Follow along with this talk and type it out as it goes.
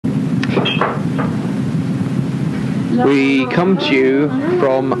We come to you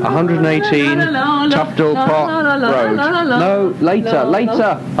from 118 Tufnell Park Road. No, later.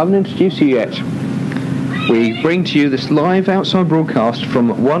 I haven't introduced you yet. We bring to you this live outside broadcast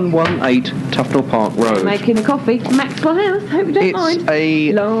from 118 Tufnell Park Road. Making a coffee, Maxwell House. Hope you don't mind. It's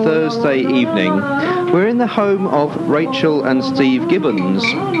a Thursday evening. We're in the home of Rachel and Steve Gibbons.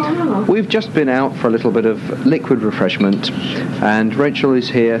 We've just been out for a little bit of liquid refreshment, and Rachel is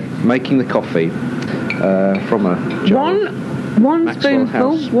here making the coffee from a jar. One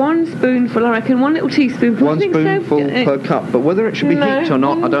spoonful, I reckon. One little teaspoonful. One spoonful per cup, but whether it should be heaped or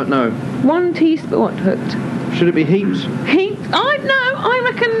not, I don't know. 1 teaspoon. What, hooked? Should it be heaped? Heaped? I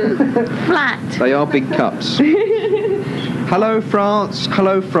reckon flat. They are big cups. Hello, France.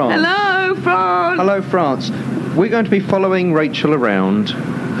 Hello, France. Hello, France. Hello, France. We're going to be following Rachel around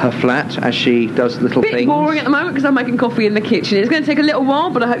her flat as she does little things. Bit boring at the moment because I'm making coffee in the kitchen. It's going to take a little while,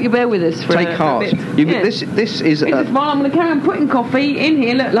 but I hope you'll bear with us for Take heart. This is while I'm going to carry on putting coffee in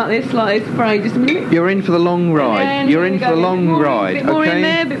here, look, like this, for just a minute. You're in for the long ride. You're in for the long ride. A bit more in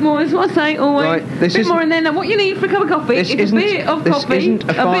there, a bit more. That's what I say always. Right, a bit more in there. Now, what you need for a cup of coffee is a bit of coffee. This isn't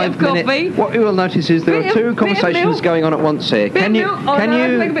a 5 minute. Coffee. What you will notice is there are two conversations going on at once here. Can you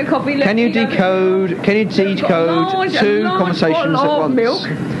decode two conversations at once?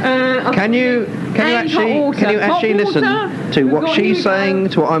 Can you actually listen to what she's saying,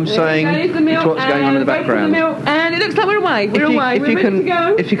 to what I'm saying, to what's going on in the background? And it looks like we're away. We're ready to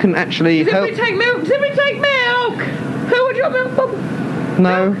go. If you can actually help. Does everybody take milk? Who would you want milk from?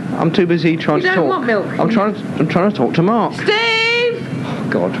 No, I'm too busy trying to talk. You don't want milk? I'm trying to talk to Mark. Steve! Oh,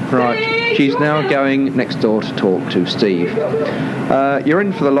 God, right. She's now going next door to talk to Steve. You're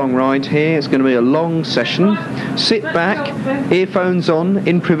in for the long ride here. It's going to be a long session. Sit back, earphones on,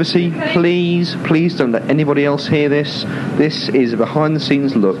 in privacy. Please don't let anybody else hear this. This is a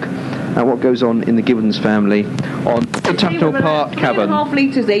behind-the-scenes look at what goes on in the Gibbons family on the Tufnell Park cabin. 3.5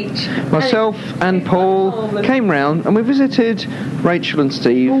 litres each. Myself and Paul came round and we visited Rachel and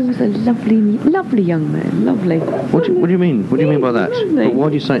Steve. Paul's a lovely young man. Lovely. What do you mean? What do you mean by that? But why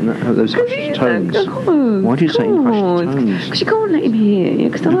do you say it in those hushed tones? Why do you say it in hushed tones? Because you can't let him hear.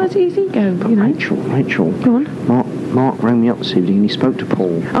 Because otherwise his ego. But Rachel. Go on. Mark rang me up this evening and he spoke to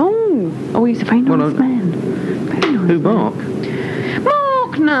Paul. Oh, he's a very nice man. Very nice. Who, Mark?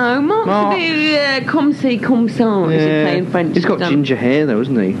 No, Mark's a bit comme ça, as you say in French. He's got ginger hair though,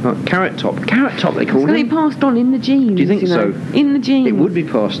 isn't he? Like carrot top they call him. It's going to be passed on in the genes. Do you think so? In the genes. It would be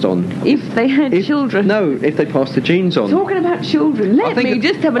passed on. If they had children. No, if they passed the genes on. Talking about children, let me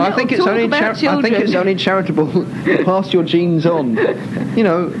just have a little talk about children. I think it's only charitable to pass your genes on. You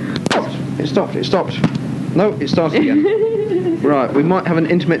know, it stopped. No, it started again. Right, we might have an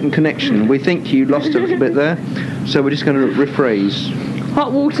intermittent connection. We think you lost a little bit there, so we're just going to rephrase.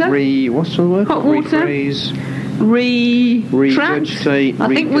 Hot water. What's the word? Hot water. Rephrase. Retract.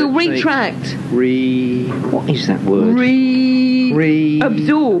 I think we'll retract. What is that word?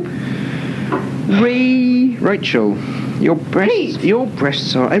 Absorb. Rachel, your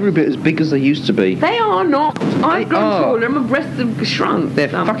breasts are every bit as big as they used to be. They are not. I've grown taller and my breasts have shrunk. They're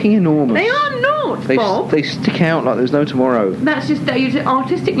fucking enormous. They are not, Bob. They stick out like there's no tomorrow. That's just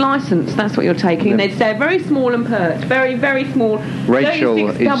artistic licence. That's what you're taking. They're very small and pert. Very, very small. Rachel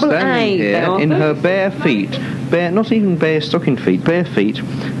is standing here in her bare feet. Not even bare stocking feet, bare feet.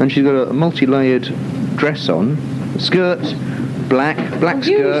 And she's got a multi-layered dress on. Skirt. Black skirt.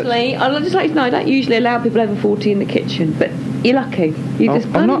 Usually, I'd just like to know, I don't usually allow people over 40 in the kitchen, but you're lucky.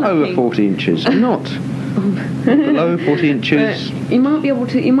 I'm not over 40 inches. I'm not. Below 40 inches. You might be able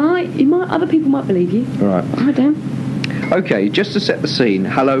to. Other people might believe you. Right. I don't. Okay, just to set the scene.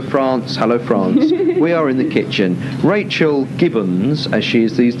 Hello, France. We are in the kitchen. Rachel Gibbons, as she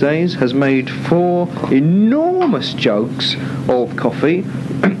is these days, has made 4 enormous jugs of coffee.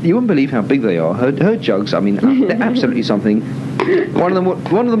 You wouldn't believe how big they are. Her jugs, I mean, they're absolutely something. One of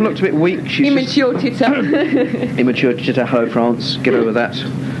them looked a bit weak. Immature titter. Immature titter. Hello, France. Get over that.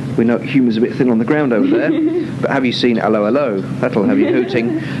 We know humour's a bit thin on the ground over there. But have you seen Hello? That'll have you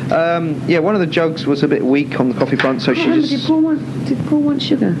hooting. One of the jugs was a bit weak on the coffee front, so she just... Did Paul want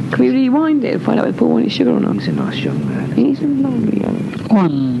sugar? Can we rewind it and find out whether Paul wanted sugar or not? He's a nice young man. He's a lovely young man.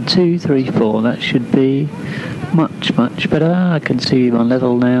 1, 2, 3, 4. That should be much better. I can see my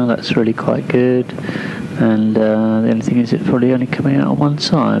level now. That's really quite good. And the only thing is it's probably only coming out on one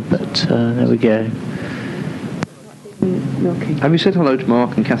side, but there we go. Okay. Have you said hello to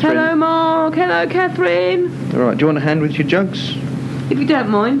Mark and Catherine? Hello, Mark. Hello, Catherine. All right. Do you want a hand with your jugs? If you don't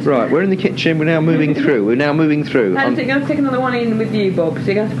mind. Right. We're in the kitchen. We're now moving through. You're going to take another one in with you, Bob. So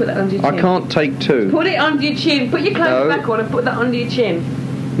you're going to have to put that under your chin. I can't take 2. Put it under your chin. Put your clothes back on and put that under your chin.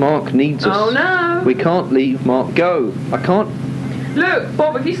 Mark needs us. Oh no! We can't leave Mark go. I can't. Look,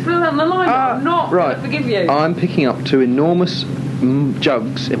 Bob, if you're still on the line, I'm not going to forgive you. I'm picking up 2 enormous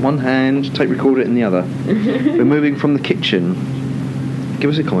jugs in one hand, tape recorder in the other. We're moving from the kitchen. Give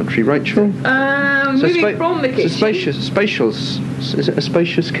us a commentary, Rachel. Moving from the kitchen. It's spacious. Is it a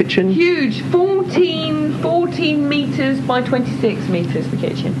spacious kitchen? Huge, 14 metres by 26 metres, the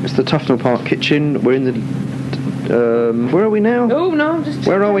kitchen. It's the Tufnell Park kitchen. We're in the... where are we now? Oh, no, I'm just...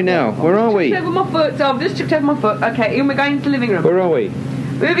 Where are we now? Where are we? Over my foot. So I've just tripped over my foot. Okay, and we're going into the living room. Where are we?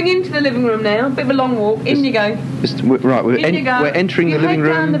 Moving into the living room now. Bit of a long walk. In you go. We're entering the living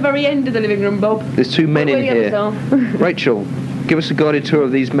room. Down the very end of the living room, Bob. There's 2 men in here. Rachel, give us a guided tour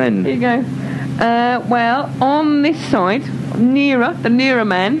of these men. Here you go. Well, on this side, the nearer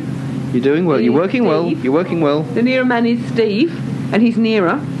man. You're doing well. You're working well. You're working well. The nearer man is Steve, and he's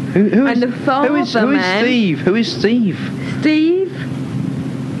nearer. Who is the father man? Steve? Who is Steve? Steve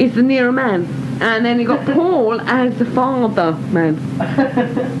is the nearer man. And then you got Paul as the father man.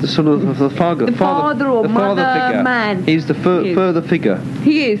 The sort of the father or mother figure. Man. He's the further figure.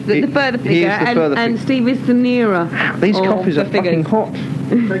 He is the further figure. He is the further and Steve is the nearer. These coffees are fucking hot.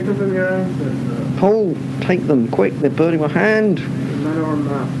 Take them from your own. Paul, take them quick. They're burning my hand. Matter on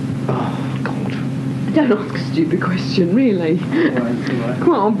that. Oh God. Don't ask a stupid question, really.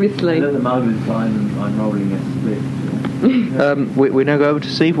 Quite obviously. At the moment, I'm rolling a split. We now go over to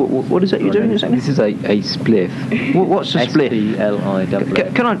Steve. What is it you're doing exactly? This is a spliff. What's a spliff?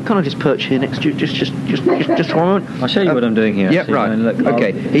 SPLIFF. Can I just perch here next to you? Just one moment. I'll show you what I'm doing here. Yeah, actually. right. Look,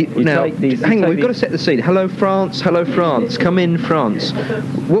 okay. Now, hang on. We've got to set the scene. Hello, France. Hello, France. Come in, France.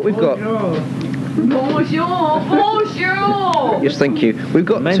 What we've got? Bonjour. Yes, thank you. We've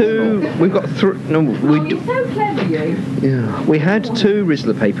got 2. We've got 3. No, you're so clever, you. Yeah. We had 2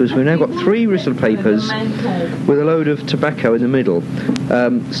 Rizzler papers. We've now got 3 Rizzler papers with a load of tobacco in the middle.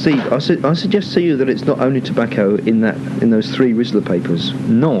 Steve, I suggest to you that it's not only tobacco in those 3 Rizzler papes.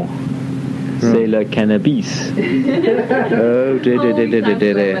 No. C'est le cannabis. Oh, dear.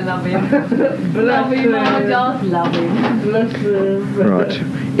 Love him, I just love him. Right.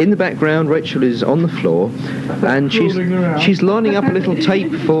 In the background, Rachel is on the floor, and she's lining up a little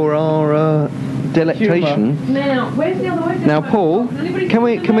tape for our delectation. Now, where's the other one? Now, Paul, can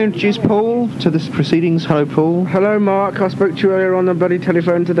we introduce Paul to this proceedings? Hello, Paul. Hello, Mark. I spoke to you earlier on the bloody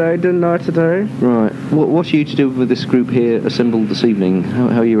telephone today, didn't I, today? Right. What are you to do with this group here assembled this evening?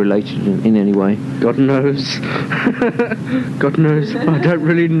 How are you related in any way? God knows. God knows. I don't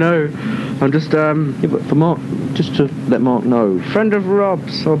really know. I'm just, Yeah, but for Mark, just to let Mark know. friend of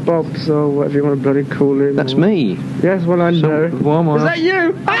Rob's or Bob's or whatever you want to bloody call him. That's me. Yes, well, I know. Why am I? Is that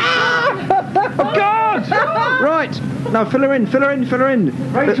you? Oh, God! Right. No, fill her in.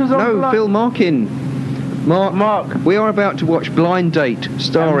 Rachel's on blind. Fill Mark in. Mark, we are about to watch Blind Date,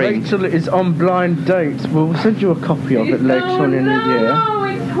 starring... And Rachel is on Blind Date. We'll send you a copy of it later on in the year. No,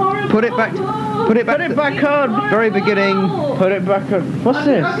 it's horrible. Put it back on. Very beginning. Put it back on. What's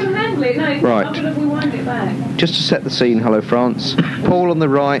this? I can handle it. No, it's Right. not good if we wind it back. Just to set the scene, hello France. Paul on the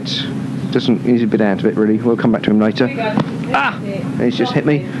right. He's a bit out of it, really. We'll come back to him later. Here you go. He's just hit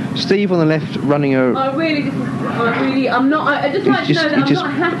me. Steve on the left running a... I'm not, I just like to know that I'm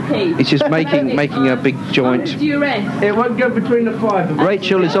not happy. He's just making a big joint. Duress. It won't go between the 5 of us.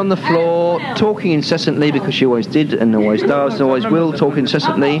 Rachel is on the floor, talking incessantly because she always did and always does and always will talk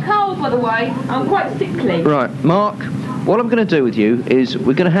incessantly. I'm not cold, by the way. I'm quite sickly. Right, Mark, what I'm going to do with you is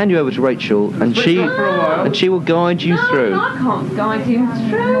we're going to hand you over to Rachel and she will guide you through. No, I can't guide him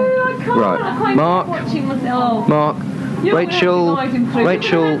through. I can't. Right, I can't Mark, watching myself. Mark, You're Rachel, gonna have to guide him through.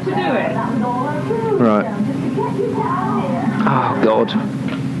 Rachel. You're gonna have to do it. Right. Oh God.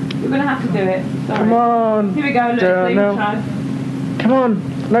 You're going to have to do it. Sorry. Come on. Here we go. Let's leave no. try. Come on.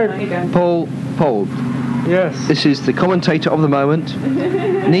 There No. you go. Paul, Yes. this is the commentator of the moment,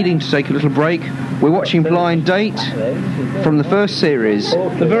 needing to take a little break. We're watching Blind Date from the first series.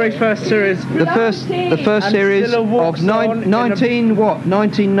 The very first series. The first And series Zilla of walks on in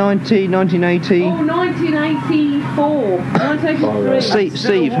 1980, 1980. Oh, 1984. 1983.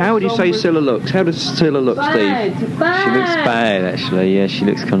 Steve, how would you say Scylla looks? How does Scylla look, Steve? Bad. She looks bad, actually. Yeah, she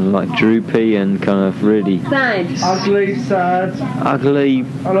looks kind of like droopy and kind of really Bad. Ugly, sad. ugly,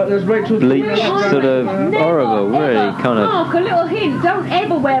 Oh, look, there's Rachel's bleached, sort of horrible. Really, kind of. Mark, a little hint. Don't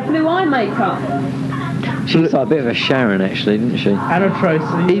ever wear blue eye makeup. She looks like a bit of a Sharon, actually, didn't she? Anna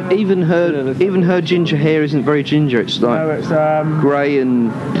Tracy. Even her ginger hair isn't very ginger. It's like No, it's grey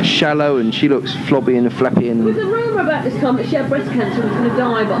and shallow, and she looks flobby and flappy There was and. a rumour about this time that she had breast cancer and was going to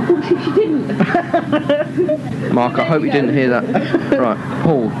die, but unfortunately she didn't. Mark, I hope you didn't hear that. Right,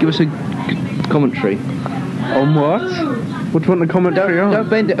 Paul, give us a commentary. on what? What do you want the commentary on? Don't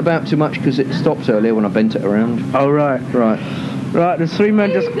bend it about too much because it stopped earlier when I bent it around. Oh, right. Right. Right, there's three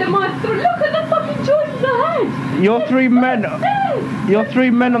men just... Look at the fucking choices I had. You're three men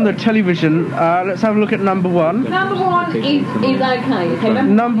on the television. Let's have a look at number one. Number one is okay.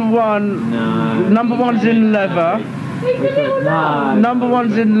 Number one's in leather. Number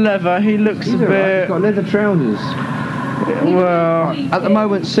one's in leather. He looks a bit... He's got leather trousers. Well... At the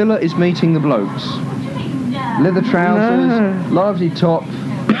moment, Scylla is meeting the blokes. Leather trousers, lively top,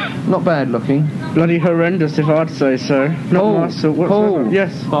 not bad looking. Bloody horrendous, if I'd say so. Not my sort. Paul.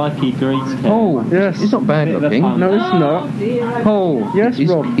 Yes. Spiky grease. Paul. Yes. He's not bad looking. No, it's not. Paul. Yes, he's,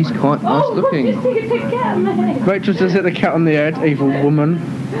 Rob. He's quite nice looking. Rachel's just hit the cat on the head, evil woman.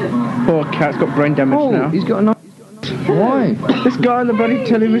 Poor cat's got brain damage now. He's got a nice... Why? This guy on the bloody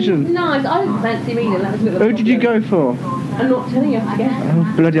television. Nice, I didn't fancy reading that. Who did you go for? I'm not telling you, I guess.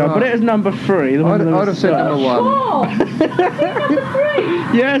 Oh, bloody hell. But it is number 3. I'd have said number 1. Oh! Number 3!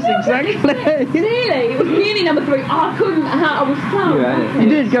 Yes, exactly. Really? It was really number 3. I couldn't, I was so... You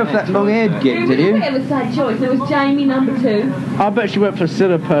did go for that long-haired gig, did It was you? a bit of a sad choice. There was Jamie, number 2. I bet she went for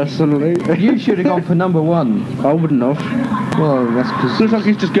Scylla, personally. You should have gone for number 1. I wouldn't have. Well, that's because... Looks like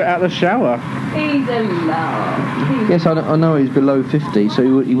he's just got out of the shower. He's a love. Yes, I know he's below 50,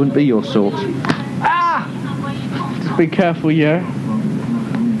 so he wouldn't be your sort. Just be careful, yeah.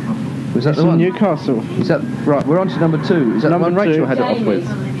 Was that It's the in one? Newcastle. Is that... Right, we're on to number 2. Is that Number the one Rachel two. had it off with?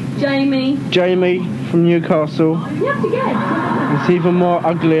 Jamie. Jamie from Newcastle. You have to guess. It's even more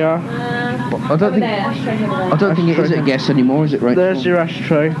uglier. I don't think it is a guess anymore, is it, Rachel? There's your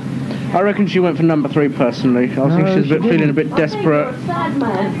ashtray. I reckon she went for number 3 personally. I think she's feeling a bit desperate. Sad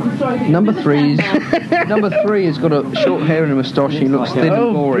man. I'm sorry. Number 3's number 3 has got a short hair and a moustache. He looks thin and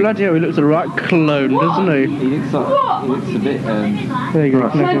Oh, boring. bloody hell, he looks a right clone, doesn't he? He looks like... He looks a bit... There you go.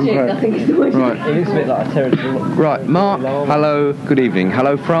 Tragic, I think is the word. Right. He looks a bit like a terrible... Right, Mark, hello, good evening.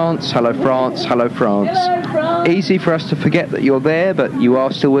 Hello, France, hello, France, hello, France. Hello, France. Easy for us to forget that you're there, but you are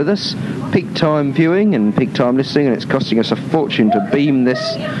still with us. Peak time viewing and peak time listening, and it's costing us a fortune to beam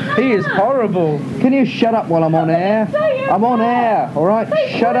this. He is horrible. Can you shut up while I'm on air? I'm on air, alright?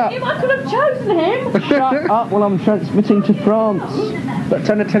 Shut up. I could have chosen him. Shut up while I'm transmitting to France. But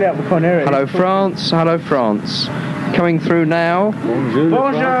turn the telly up, we can't hear it. Hello, France, hello, France. Coming through now.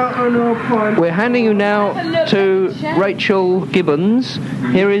 We're handing you now to Rachel Gibbons.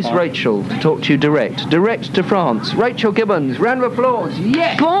 Here is Rachel to talk to you direct to France. Rachel Gibbons, round of applause.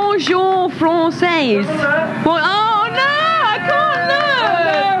 Yes. Bonjour, Française. Oh no, I can't no.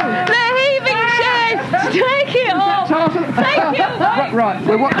 The heaving chest. Take it off. Take it off. Right,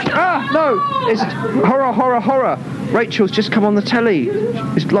 we're watching. No, it's horror. Rachel's just come on the telly.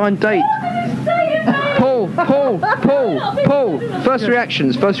 It's blind date. Paul. First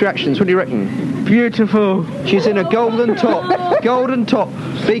reactions. What do you reckon? Beautiful. She's in a golden top.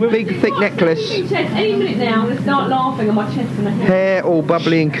 Big, thick necklace. Any minute now, I'm going to start laughing and my chest's going to hit. Hair all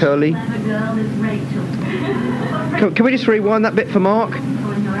bubbly and curly. Can we just rewind that bit for Mark? She's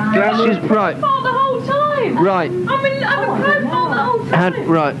right. The whole time. Right. I'm a profile the whole time.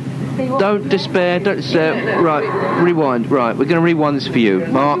 Right. Don't despair. Right. Rewind. Right. We're going to rewind this for you,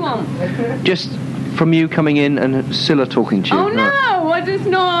 Mark. Just from you coming in and Scylla talking to you. Oh no! Right.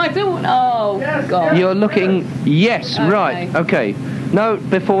 I don't. Oh God. You're looking. Yes. Okay. Right. Okay. No,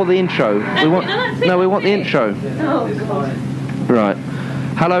 before the intro. We want the intro. Oh God. Right.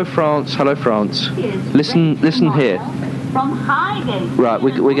 Hello, France. Listen here. From Highgate. Right.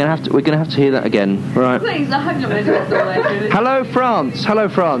 We're gonna have to hear that again. Right. Please, I hope you're not going to do it all the way. Hello,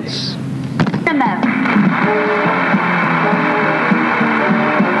 France.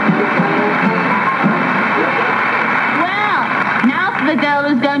 The girl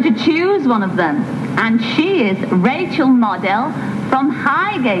is going to choose one of them, and she is Rachel Model from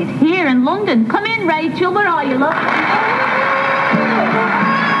Highgate here in London. Come in, Rachel. Where are you, love?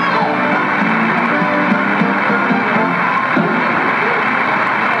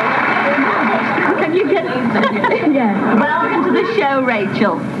 Can you get? Yeah. Welcome to the show,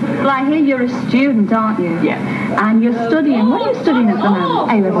 Rachel. Well, I hear you're a student, aren't you? Yeah. And you're studying. What are you studying at the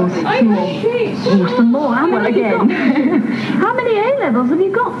moment? A-levels. Oh, some more. How many again? How many A-levels have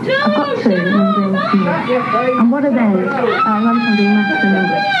you got? I've got 2. And what are they? I'm doing maths and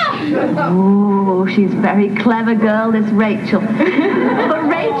English. Oh, she's a very clever girl, this Rachel. But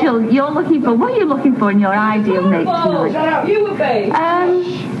Rachel, what are you looking for in your ideal mate tonight? You would be.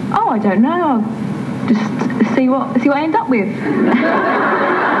 I don't know. Just see what I end up with. Totally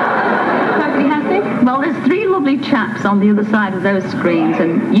happy? Well, there's 3 lovely chaps on the other side of those screens,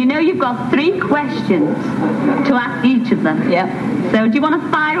 and you've got 3 questions to ask each of them. Yeah. So do you want to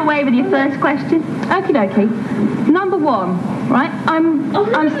fire away with your first question? Okie dokie. Number one, right? I'm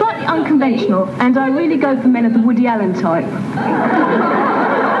slightly unconventional, and I really go for men of the Woody Allen type.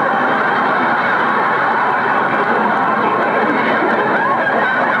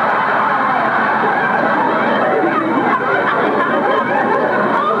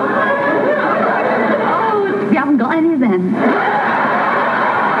 Oh, you haven't got any then.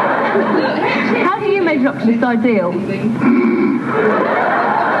 How do you measure up to this ideal?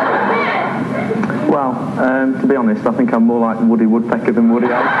 Well, to be honest, I think I'm more like Woody Woodpecker than Woody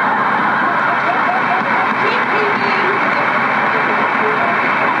Allen.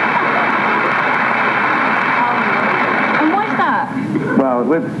 And why's that? Well,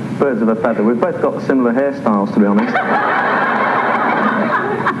 we're birds of a feather. We've both got similar hairstyles, to be honest.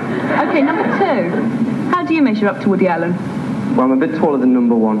 Okay, number two. How do you measure up to Woody Allen? Well, I'm a bit taller than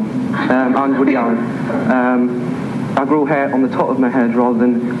number one. I'm Woody Allen. I grow hair on the top of my head rather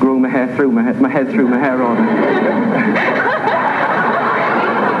than growing my hair through my head through my hair rather.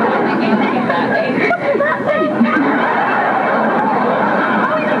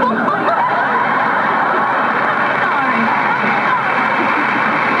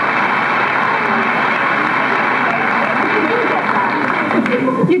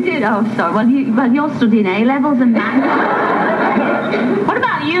 You did? Oh, sorry. Well, you're studying A-levels and maths. What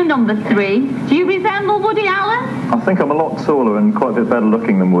about you, number three? Do you resemble Woody Allen? I think I'm a lot taller and quite a bit better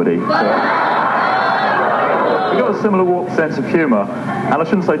looking than Woody. So. We've got a similar warped sense of humour, and I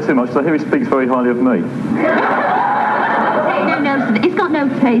shouldn't say too much, because I hear he speaks very highly of me. He's got no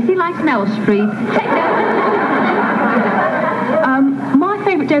taste. He likes Nell Street. My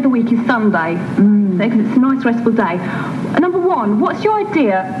favourite day of the week is Sunday, because it's a nice, restful day. Number one, what's your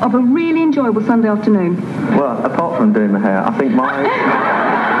idea of a really enjoyable Sunday afternoon? Well, apart from doing my hair, I think my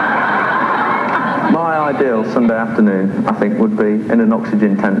ideal Sunday afternoon, I think, would be in an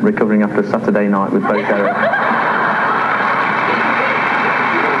oxygen tent, recovering after a Saturday night with both Eric.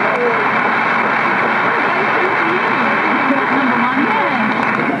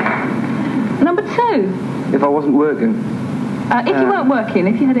 Number two. If I wasn't working. If you weren't working,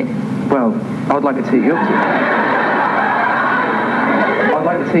 if you had it. Well, I'd like to take you up to. I'd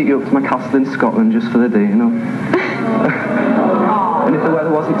like to take you up to my castle in Scotland just for the day, you know. And if the weather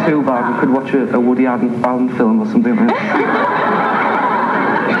wasn't too bad, we could watch a Woody Allen film or something like that.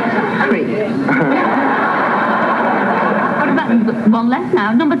 What about one less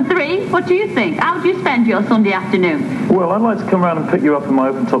now? Number three, what do you think? How do you spend your Sunday afternoon? Well, I'd like to come around and pick you up in my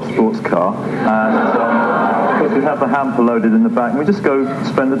open-top sports car, and of course we have the hamper loaded in the back, and we just go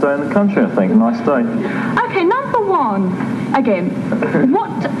spend the day in the country, I think. A nice day. Okay, number one. Again, what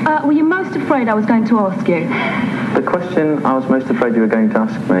were you most afraid I was going to ask you? The question I was most afraid you were going to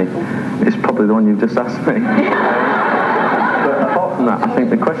ask me is probably the one you've just asked me. But apart from that, I think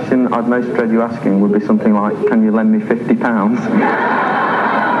the question I'd most dread you asking would be something like, can you lend me £50?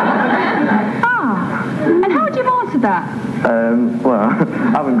 And how would you have answered that? Well, I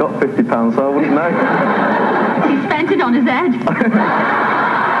haven't got £50, so I wouldn't know. He spent it on his head.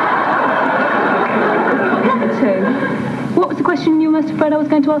 Number two. What was the question you were most afraid I was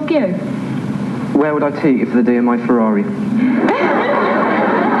going to ask you? Where would I take you for the day in my Ferrari? A,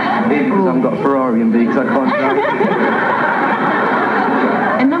 because I haven't got a Ferrari, and B, because I can't drive.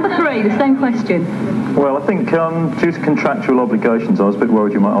 And number three, the same question. Well, I think due to contractual obligations, I was a bit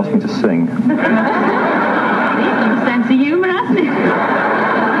worried you might ask me to sing. Sense of humour, hasn't it?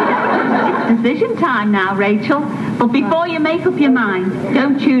 It's decision time now, Rachel. But before you make up your mind,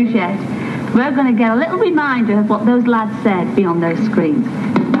 don't choose yet. We're going to get a little reminder of what those lads said beyond those screens.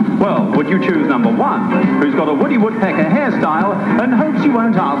 Well, would you choose number one, who's got a Woody Woodpecker hairstyle and hopes you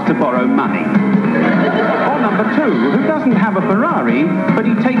won't ask to borrow money? Or number two, who doesn't have a Ferrari, but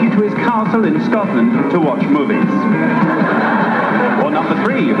he'd take you to his castle in Scotland to watch movies? Or number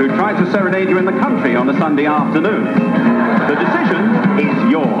three, who tried to serenade you in the country on a Sunday afternoon? The decision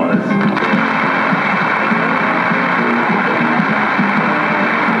is yours.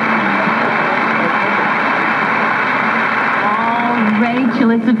 Rachel,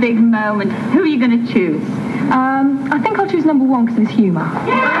 it's a big moment. Who are you going to choose? I think I'll choose number one because of his humour. I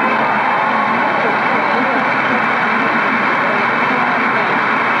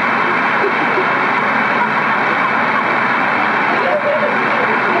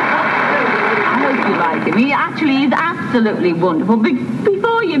hope you like him. He actually is absolutely wonderful.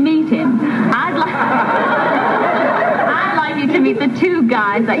 Before you meet him, I'd like you to meet the two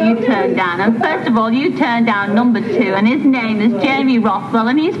guys that you turned down. And first of all, you turned down number two, and his name is Jamie Rothwell,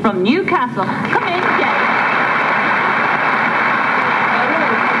 and he's from Newcastle. Come in, Jamie.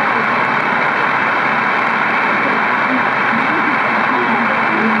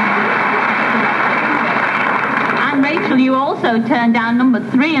 also turned down number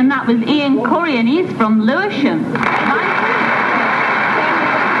 3, and that was Ian Curry, and he's from Lewisham.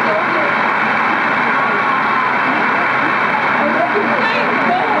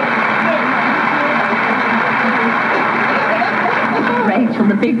 Rachel,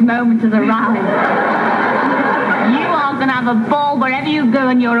 the big moment has arrived. You are going to have a ball wherever you go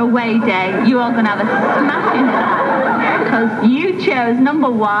on your away day. You are going to have a smashing time, because you chose number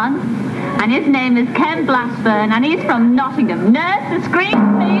 1, and his name is Ken Blackburn, and he's from Nottingham. Nurse, the screen,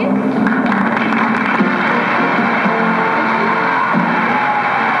 please.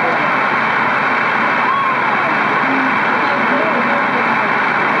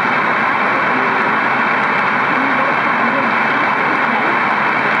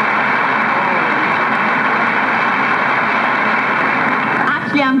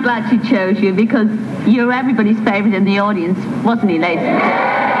 I'm glad she chose you, because you're everybody's favourite in the audience, wasn't he, ladies?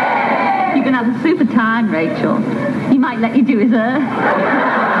 You're going to have a super time, Rachel. He might let you do his hair.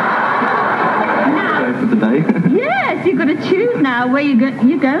 Now, for the day. Yes, you've got to choose now where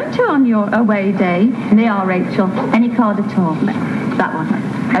you're going to on your away day. And they are, Rachel. Any card at all. That one.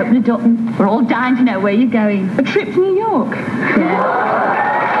 Open it up, and we're all dying to know where you're going. A trip to New York. Yeah.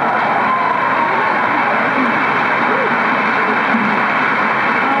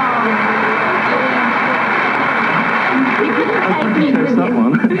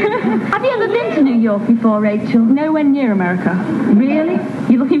 Have you ever been to New York before, Rachel? Nowhere near America. Really?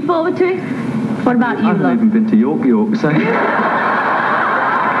 You looking forward to it? What about you, I haven't even been to York, so... Oh,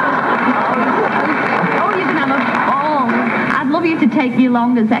 you can have a ball. I'd love you to take me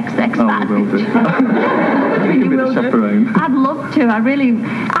along as XX Oh, we will do. You can be the chaperone. I'd love to. I really...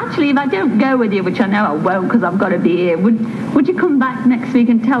 Actually, if I don't go with you, which I know I won't because I've got to be here, would you come back next week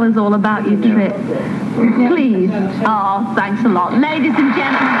and tell us all about your trip? Yeah. Please. Oh, thanks a lot. Ladies and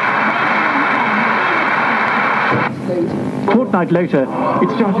gentlemen... Fortnight later, it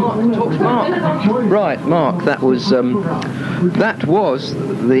started. Talk to Mark. Right, Mark. That was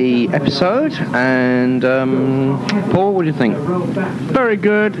the episode. And Paul, what do you think? Very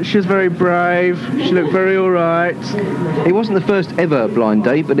good. She's very brave. She looked very all right. It wasn't the first ever blind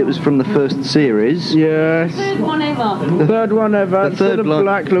date, but it was from the first series. Yes. Third one ever. The third one ever. The third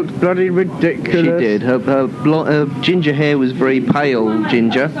black looked bloody ridiculous. She did. Her ginger hair was very pale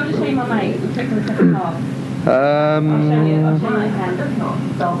ginger. So I'll show you my mate. We'll take on the second half. Right.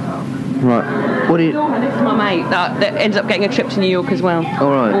 What do you? This is my mate that ends up getting a trip to New York as well.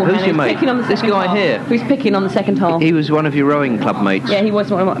 All right. Who's your mate? This guy here. Who's picking on the second half? He was one of your rowing club mates. Yeah, he was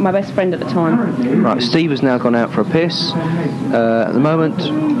one of my best friend at the time. Right. Steve has now gone out for a piss. At the moment,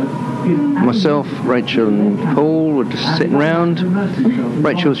 myself, Rachel and Paul were just sitting round.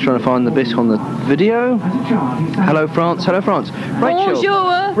 Rachel's trying to find the bit on the video. Hello, France. Hello, France. Rachel.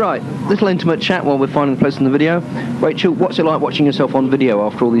 Bonjour. Right. Little intimate chat while we're finding the place in the video. Rachel, what's it like watching yourself on video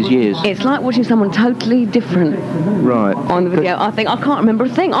after all these years? It's like watching someone totally different right on the video. I can't remember a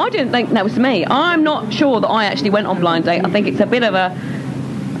thing. I didn't think that was me. I'm not sure that I actually went on blind date. I think it's a bit of a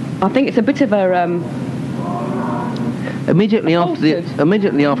Immediately after the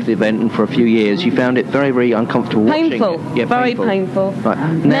event, and for a few years, you found it very, very uncomfortable painful. watching it. Yeah, very painful. Right.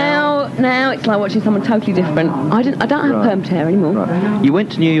 Now it's like watching someone totally different. I don't have permed hair anymore. Right. You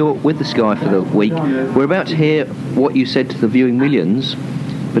went to New York with this guy for the week. We're about to hear what you said to the viewing millions.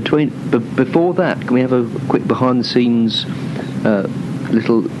 Before that, can we have a quick behind-the-scenes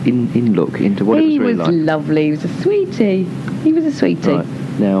little in look into what it was really like? He was lovely. He was a sweetie. Right.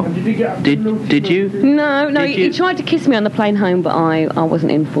 Now, did you? No. He tried to kiss me on the plane home, but I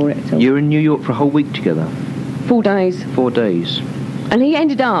wasn't in for it at all. You were in New York for a whole week together. 4 days. 4 days. And he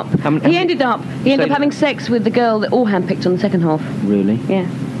ended up having sex with the girl that all handpicked on the second half. Really? Yeah.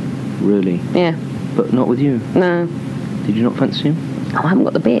 Really? Yeah. But not with you? No. Did you not fancy him? Oh, I haven't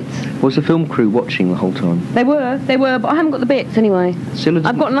got the bits. Was the film crew watching the whole time? They were, but I haven't got the bits anyway.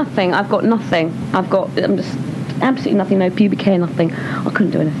 I've got nothing. I'm just absolutely nothing, no pubic hair, nothing. I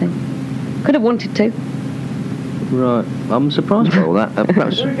couldn't do anything. Could have wanted to. Right. I'm surprised by all that.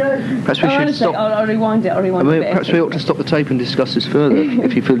 Perhaps we should stop. I'll rewind it. Perhaps we ought to stop the tape and discuss this further,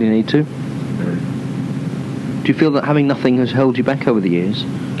 if you feel you need to. Do you feel that having nothing has held you back over the years?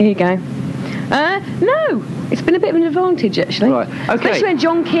 Here you go. No. It's been a bit of an advantage, actually. Right. Okay. Especially when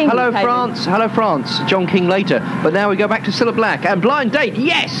John King Hello, came France. Hello, France. John King later. But now we go back to Cilla Black and Blind Date.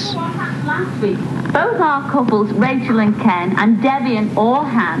 Yes! Last week, both our couples, Rachel and Ken, and Debbie and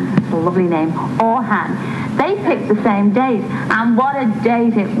Orhan, that's a lovely name, Orhan, they picked the same date. And what a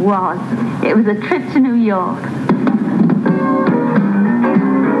date it was. It was a trip to New York.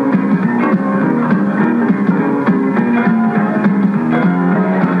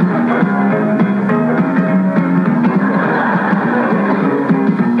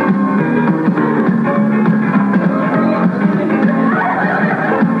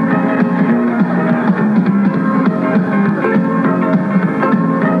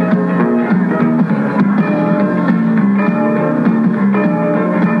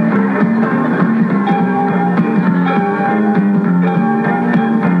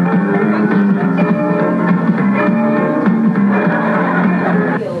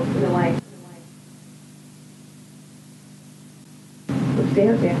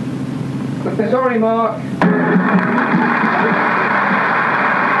 dear, dear. Sorry, Mark.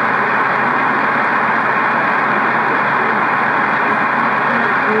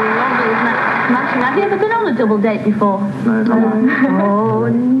 Have you ever been on a double date before? No, not Oh,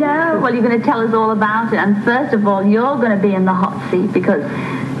 no. Well, you're going to tell us all about it. And first of all, you're going to be in the hot seat because,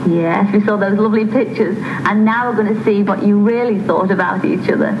 yes, we saw those lovely pictures. And now we're going to see what you really thought about each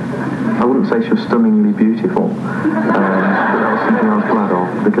other. I wouldn't say she was stunningly beautiful. But that was something I was glad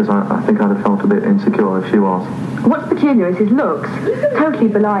of, because I think I'd have felt a bit insecure if she was. What's peculiar is his looks totally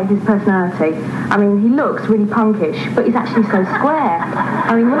belie his personality. I mean, he looks really punkish, but he's actually so square.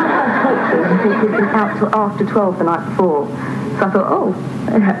 I mean, when I first talked to him, I think he'd been out till after 12 the night before. So I thought, oh,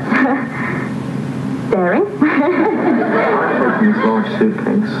 daring. I put in this large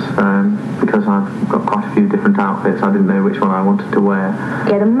suitcase because I've got quite a few different outfits. I didn't know which one I wanted to wear.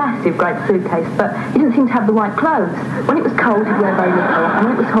 He had a massive, great suitcase, but he didn't seem to have the right clothes. When it was cold, he'd wear very little, and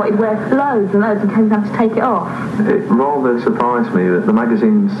when it was hot, he'd wear loads and loads and came down to take it off. It rather surprised me that the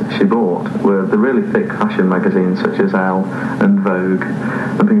magazines she bought were the really thick fashion magazines such as Elle and Vogue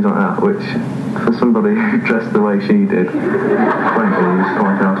and things like that, which, for somebody who dressed the way she did, frankly, was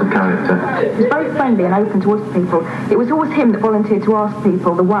quite out of character. He was very friendly and open towards people. It was always him that volunteered to ask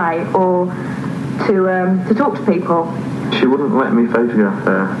people the way or to talk to people. She wouldn't let me photograph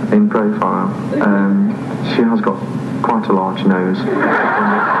her in profile. She has got quite a large nose.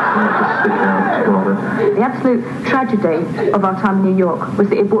 The absolute tragedy of our time in New York was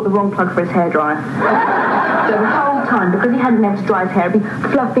that he bought the wrong plug for his hairdryer. So the whole time, because he hadn't been able to dry his hair, he'd be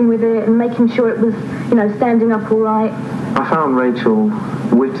fluffing with it and making sure it was, you know, standing up all right. I found Rachel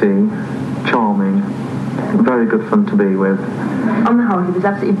witty, charming, very good fun to be with. On the whole, he was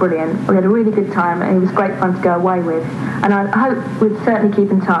absolutely brilliant. We had a really good time and he was great fun to go away with. And I hope we'd certainly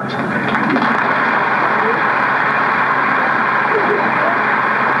keep in touch.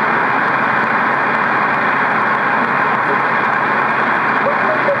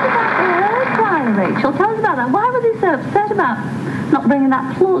 Rachel, tell us about that. Why was he so upset about not bringing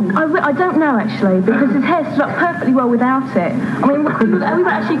that plug? I don't know, actually, because his hair stood up perfectly well without it. I mean, we were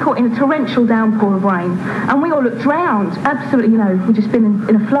actually caught in a torrential downpour of rain, and we all looked drowned. Absolutely, you know, we'd just been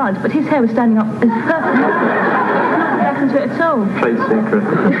in a flood, but his hair was standing up as perfectly. Nothing happened to it at all. Trade secret.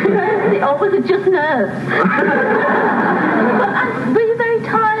 Or was it just nerves? Were you very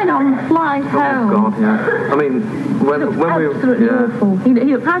tired on the flight home? Oh, God, yeah. I mean, when we were... Absolutely awful.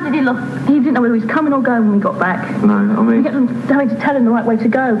 How did he look? He didn't know whether he was coming or going when we got back. No, I mean... We kept having to tell him the right way to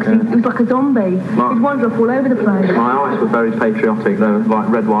go, because he was like a zombie. He'd wander off all over the place. My eyes were very patriotic, they were like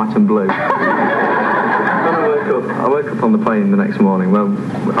red, white and blue. When I woke up on the plane the next morning, well,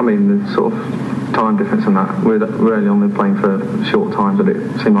 I mean, the sort of time difference and that, we were only on the plane for short time, but it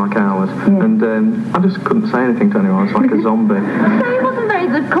seemed like hours. Yeah. And I just couldn't say anything to anyone. I was like a zombie. So he wasn't very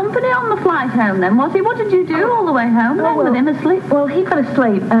good company on the flight home then, was he? What did you do all the way home then with him asleep? Well, he fell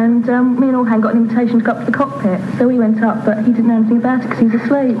asleep, and me and Allhan got an invitation to go up to the cockpit, so we went up, but he didn't know anything about it because he was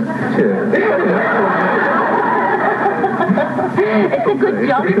asleep. Yeah. It's a good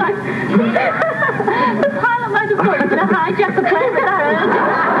job, like... The pilot might have thought he was going to hijack the plane with that.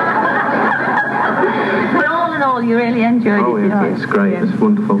 But all in all, you really enjoyed it. Oh, it's great. It's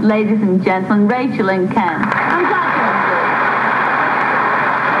wonderful. Ladies and gentlemen, Rachel and Ken. I'm glad you enjoyed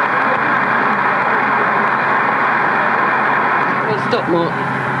it. Stop, Mark.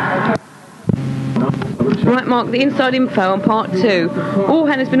 Right, Mark, the inside info on part 2.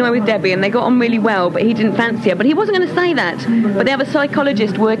 Allhan has been away with Debbie and they got on really well, but he didn't fancy her. But he wasn't going to say that. But they have a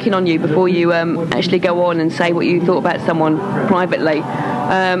psychologist working on you before you actually go on and say what you thought about someone privately.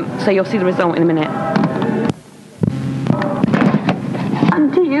 So you'll see the result in a minute.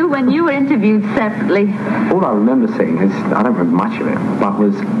 And to you, when you were interviewed separately? All I remember seeing is, I don't remember much of it, but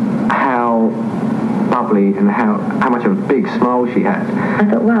was how bubbly and how much of a big smile she had. I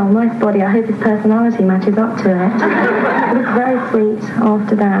thought, wow, nice body. I hope his personality matches up to it. It was very sweet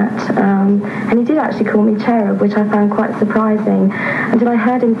after that. And he did actually call me Cherub, which I found quite surprising. And then I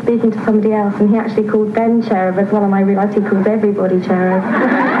heard him speaking to somebody else, and he actually called Ben Cherub as well, and I realised he calls everybody Cherub.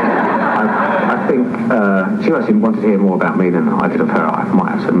 I think she actually wanted to hear more about me than I did of her, I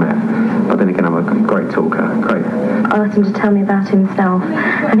might have to admit. But then again, I'm a great talker. Great. I asked him to tell me about himself,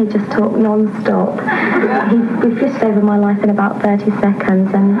 and he just talked non-stop. He fished over my life in about 30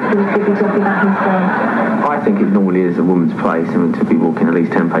 seconds, and he was busy talking about himself. I think it normally is a woman's place, and to be walking at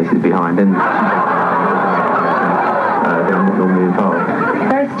least 10 paces behind, and they're not normally involved.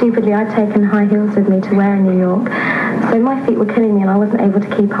 Very stupidly, I'd taken high heels with me to wear in New York, so my feet were killing me, and I wasn't able to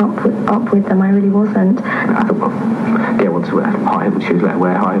keep up with them. I really wasn't. I thought, well, Gail wants to wear high-heeled shoes, let her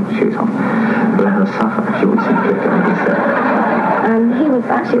wear high-heeled shoes on. Let her suffer if she wants to. He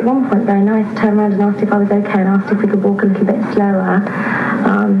actually at one point very nice, turned around and asked if I was okay and asked if we could walk a little bit slower.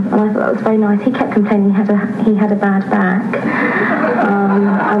 And I thought that was very nice. He kept complaining he had a bad back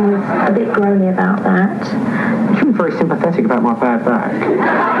and was a bit groany about that. She was very sympathetic about my bad back. She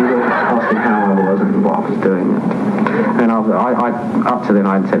was asking how I was and what I was doing. And I up to then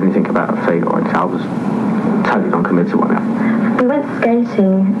I hadn't said anything about her feet. I was totally non-committal on it. We went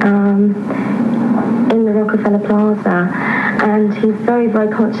skating in the Rockefeller Plaza, and he's very, very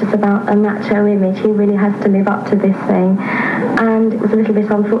conscious about a macho image. He really has to live up to this thing, and it was a little bit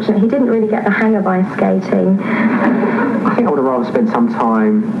unfortunate. He didn't really get the hang of ice skating. I think I would have rather spent some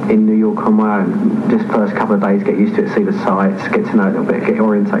time in New York on my own, just first couple of days, get used to it, see the sights, get to know it a little bit, get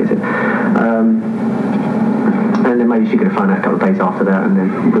orientated. And then maybe she could have flown out a couple of days after that, and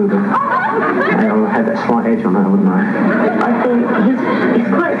then boom. I would have had that slight edge on her, wouldn't I? I think he's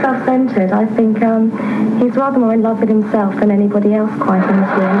quite self-centred. I think he's rather more in love with himself than anybody else, quite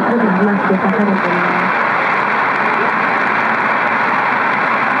honestly. And I think he's massive ahead of him.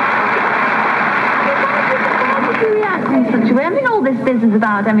 I mean, all this business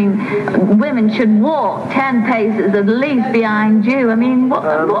about, women should walk 10 paces at least behind you. I mean,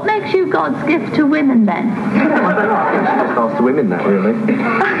 what makes you God's gift to women then? I don't know. I think she just asked the women that, really.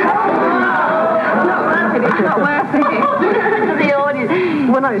 It's not worth it to the audience.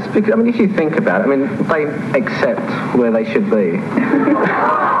 Well, no, it's because, if you think about it, they accept where they should be.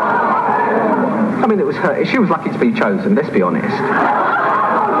 It was her. She was lucky to be chosen, let's be honest.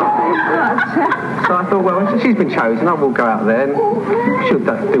 So I thought, well, she's been chosen, I will go out there and she'll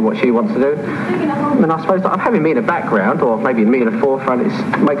do what she wants to do. And I suppose that having me in a background, or maybe me in a forefront,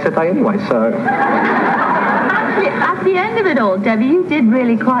 it makes her day anyway, so... At the end of it all, Debbie, you did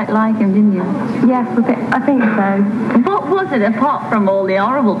really quite like him, didn't you? Yes, I think so. What was it, apart from all the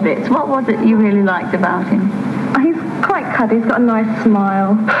horrible bits, what was it you really liked about him? He's quite cuddy, he's got a nice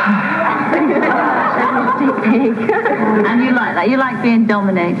smile. And you like that? You like being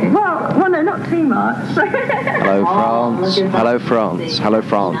dominated? Well, no, not too much. Hello, France. Hello, France. Hello,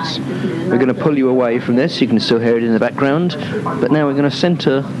 France. We're going to pull you away from this. You can still hear it in the background. But now we're going to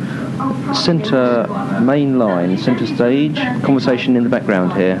centre main line, centre stage, conversation in the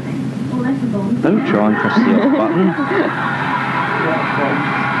background here. Don't try and press the off button.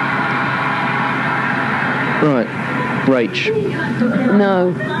 Right. Rach.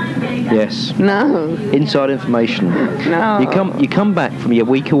 No. Yes. No. Inside information. No. You come back from your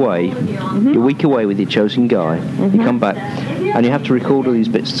week away. Mm-hmm. Your week away with your chosen guy. Mm-hmm. You come back and you have to record all these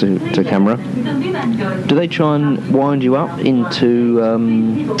bits to camera. Do they try and wind you up into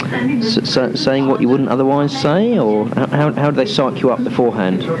saying what you wouldn't otherwise say, or how do they psych you up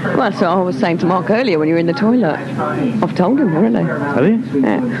beforehand? Well, that's what I was saying to Mark earlier when you were in the toilet. I've told him already. Have you?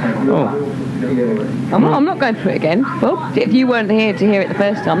 Yeah. Oh. I'm not going through it again. Well, if you weren't here to hear it the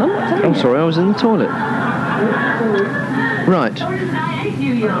first time, I'm not telling you. I'm sorry, I was in the toilet. Right.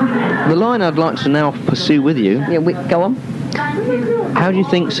 The line I'd like to now pursue with you... Yeah, go on. How do you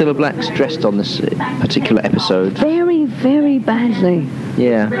think Cilla Black's dressed on this particular episode? Very, very badly.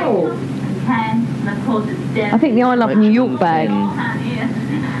 Yeah. I think the I Love New York bag.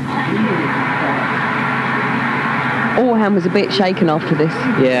 Orhan was a bit shaken after this.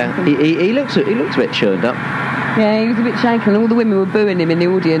 Yeah, he looked a bit churned up. Yeah, he was a bit shaken. All the women were booing him in the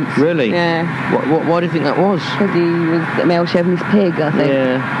audience. Really? Yeah. Why do you think that was? Because he was a male chauvinist pig, I think.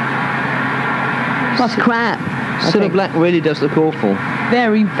 Yeah. That's crap. Cilla Black really does look awful.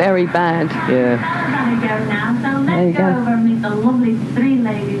 Very, very bad. Yeah. There you go. The lovely three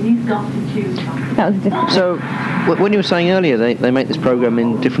ladies he's got to choose from. That was different. So, when you were saying earlier they make this programme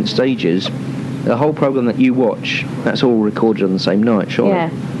in different stages, the whole programme that you watch, that's all recorded on the same night, surely?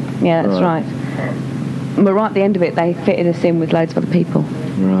 Yeah, that's right. But right at the end of it, they fitted us in with loads of other people.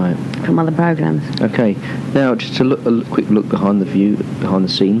 Right. From other programmes. Okay. Now, just a quick look behind the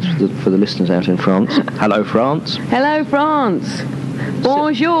scenes for the listeners out in France. Hello, France. Hello, France.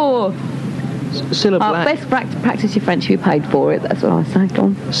 Bonjour. Cilla Black. Best practice your French. Who paid for it? That's what I say. Go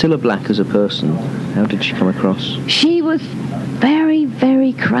on. Cilla Black as a person, how did she come across? She was very,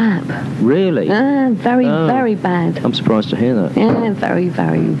 very crap. Really? Very bad. I'm surprised to hear that. Yeah, very,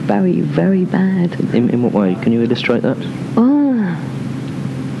 very, very, very bad. In what way? Can you illustrate that? Oh.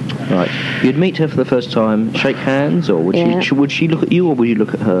 Right. You'd meet her for the first time, shake hands, or would she look at you, or would you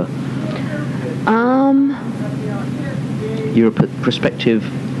look at her? You're a prospective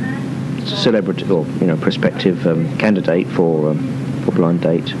celebrity, or prospective candidate for for a blind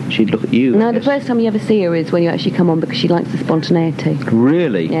date. She'd look at you. No, the first time you ever see her is when you actually come on because she likes the spontaneity.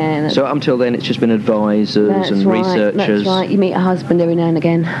 Really? Yeah. So up until then, it's just been advisors and researchers. That's right. You meet a husband every now and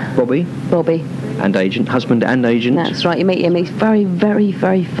again. Bobby. And agent. Husband and agent. That's right. You meet him. He's very, very,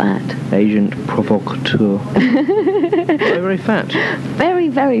 very fat. Agent provocateur. very, very fat. Very,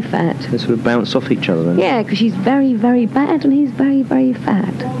 very fat. They sort of bounce off each other then. Yeah, because she's very, very bad and he's very, very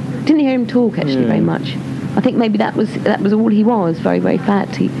fat. Didn't hear him talk actually very much. I think maybe that was all he was. Very, very fat.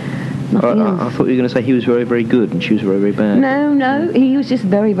 Nothing else. I thought you were going to say he was very, very good and she was very, very bad. No. He was just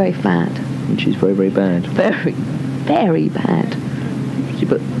very, very fat. And she's very, very bad. Very, very bad.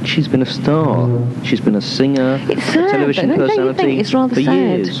 But she's been a star. She's been a singer, it's sad, a television personality don't you think it's rather for sad?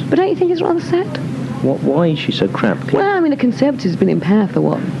 years. But don't you think it's rather sad? Why is she so crap? Well, I mean, the Conservatives have been in power for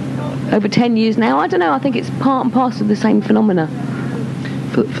what? Over 10 years now? I don't know. I think it's part and parcel of the same phenomena.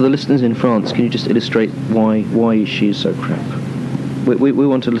 For the listeners in France, can you just illustrate why she is so crap? We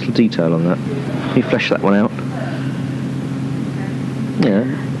want a little detail on that. Can you flesh that one out? Yeah.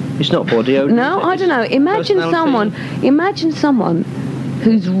 It's not body odor. No, I don't know. Imagine someone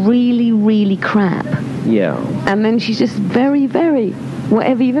who's really, really crap. Yeah. And then she's just very, very,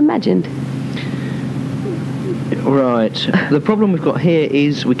 whatever you've imagined. Right. The problem we've got here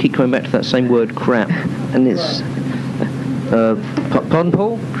is we keep coming back to that same word, crap, and it's. Pardon,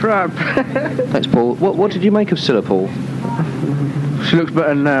 Paul? Crap. Thanks, Paul. What did you make of Scylla, Paul? She looks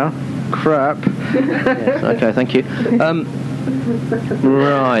better now. Crap. Yes, okay, thank you.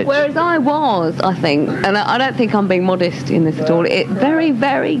 Right. Whereas I think, and I don't think I'm being modest in this at all, very,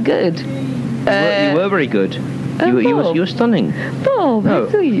 very good. You were very good. You were stunning. Bob,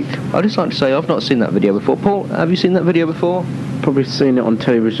 that's sweet. I'd just like to say I've not seen that video before. Paul, have you seen that video before? Probably seen it on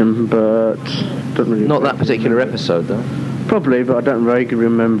television, but don't really. Not that particular episode, though. Probably, but I don't vaguely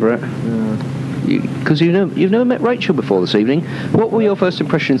remember it. Because you've never met Rachel before this evening. What were your first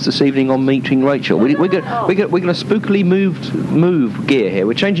impressions this evening on meeting Rachel? We're going to spookily move gear here.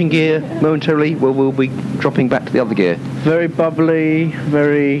 We're changing gear momentarily. We'll be dropping back to the other gear. Very bubbly,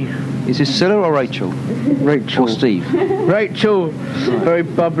 very. Is this Scylla or Rachel? Rachel. Or Steve? Rachel. Very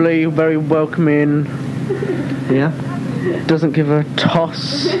bubbly, very welcoming. Yeah. Doesn't give a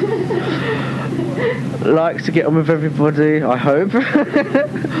toss. Likes to get on with everybody, I hope.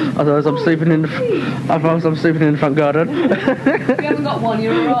 Otherwise I'm sleeping in the front garden. You haven't got one,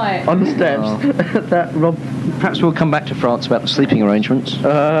 you're alright. On the steps. That Rob. Perhaps we'll come back to France about the sleeping arrangements.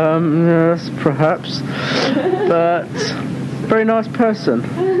 Yes, perhaps. But very nice person.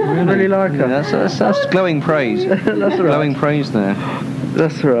 Really like her. Yeah, that's glowing praise. That's right. Glowing praise there.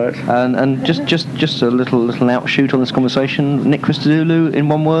 That's right. And just a little outshoot on this conversation. Nick Christodoulou in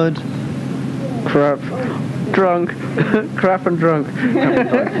one word. Crap. Drunk. Crap and drunk.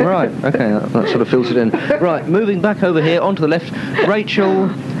 Right, okay, that sort of filtered in. Right, moving back over here, onto the left, Rachel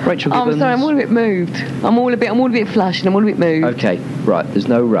Gibbons. I'm sorry, I'm all a bit moved. I'm all a bit flushed and I'm all a bit moved. Okay, right, there's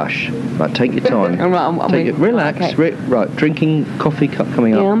no rush. Right, take your time. Relax. Okay. Right, drinking coffee cup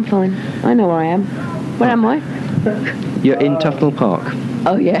coming up. Yeah, I'm fine. I know where I am. Where am I? You're in Tufnell Park.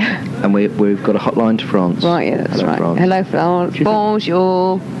 Oh, yeah. And we've got a hotline to France. Right, yeah, that's right. France. Hello, France.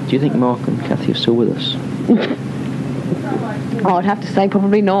 Bonjour. Do you think Mark and Kathy are still with us? Oh, I'd have to say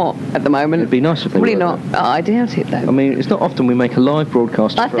probably not at the moment. It'd be nice if they probably were, not. Oh, I doubt it, though. I mean, it's not often we make a live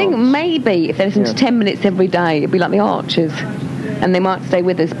broadcast to I think France. maybe if they listen to 10 minutes every day, it'd be like the Archers. And they might stay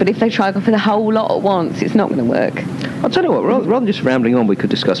with us. But if they try for the whole lot at once, it's not going to work. I'll tell you what, rather than just rambling on, we could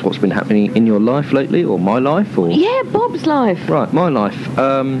discuss what's been happening in your life lately, or my life, or... Yeah, Bob's life. Right, my life.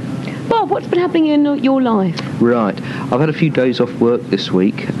 Bob, what's been happening in your life? Right, I've had a few days off work this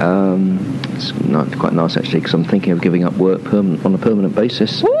week. It's quite nice, actually, because I'm thinking of giving up work on a permanent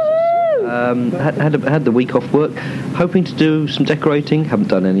basis. Woo! Had the week off work, hoping to do some decorating, haven't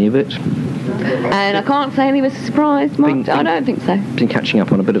done any of it. And I can't say any of us are surprised, Mark. I don't think so. Been catching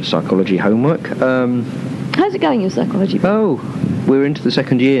up on a bit of psychology homework. How's it going, your psychology? Oh, we're into the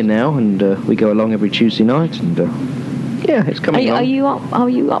second year now, and we go along every Tuesday night, and yeah, it's coming along. Are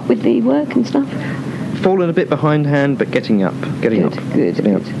you up with the work and stuff? Fallen a bit behindhand, but getting up. Good.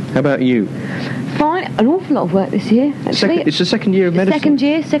 How about you? Fine, an awful lot of work this year, actually. It's the second year of medicine.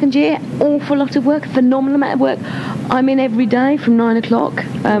 Second year, awful lot of work, phenomenal amount of work. I'm in every day from 9 o'clock,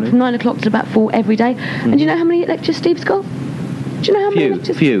 from 9 o'clock to about 4 every day. And do you know how many lectures Steve's got? Do you know how many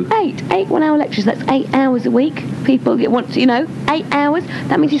lectures? Few. 8 1-hour lectures. That's 8 hours a week. People want 8 hours.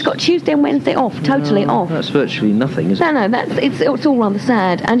 That means he's got Tuesday and Wednesday off, totally off. That's virtually nothing, isn't it? No, it's all rather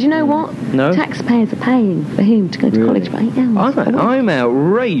sad. And you know what? No. Taxpayers are paying for him to go to college for 8 hours. I'm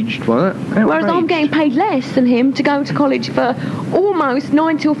outraged by that. Whereas I'm getting paid less than him to go to college for almost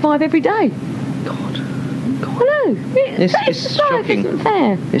 9 till 5 every day. God. I know. It's life shocking. isn't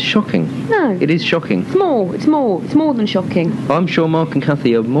fair. It's shocking. No. It is shocking. It's more than shocking. I'm sure Mark and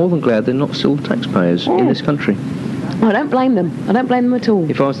Kathy are more than glad they're not still taxpayers in this country. I don't blame them. I don't blame them at all.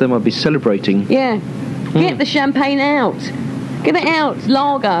 If I was them, I'd be celebrating. Yeah. Get the champagne out. Get it out.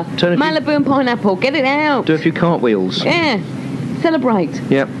 Lager. Malibu and pineapple. Get it out. Do a few cartwheels. Yeah. Celebrate.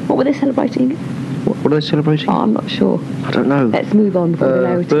 Yep. What were they celebrating? What are they celebrating? Oh, I'm not sure. I don't know. Let's move on before we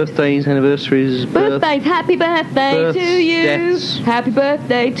know it. Birthdays, anniversaries, Birthdays. Happy birthday births, to you. deaths. Happy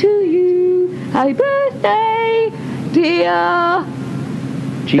birthday to you. Happy birthday, dear.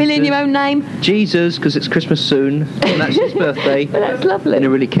 Fill in your own name. Jesus, because it's Christmas soon, and that's his birthday. But that's lovely. In a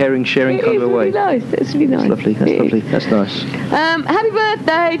really caring, sharing kind of a way. Really nice. That's really nice. That's lovely. That's lovely. That's nice. Happy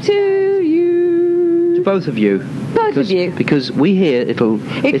birthday to you. To both of you. Both of you. Because we hear it'll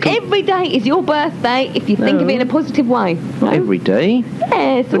every day is your birthday if you think of it in a positive way. Not every day.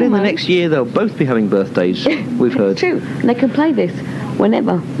 Yes, but in the next year they'll both be having birthdays. We've heard. True. And they can play this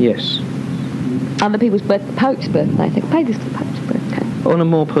whenever. Yes. Other people's Pope's birthday. They can play this for the Pope's birthday. On a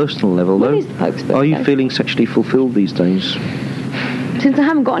more personal level, though, When is the Pope's birthday? are you feeling sexually fulfilled these days? Since I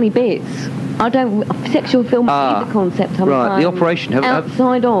haven't got any bits, I don't. Sexual film is a concept. I'm Right, the operation.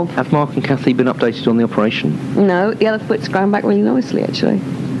 outside of. Have Mark and Kathy been updated on the operation? No, the other foot's grown back really nicely, actually.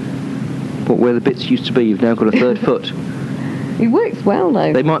 What, where the bits used to be, you've now got a third foot. It works well,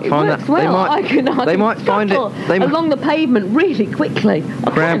 though. They might find it works that. well. I can might find it. along the pavement really quickly.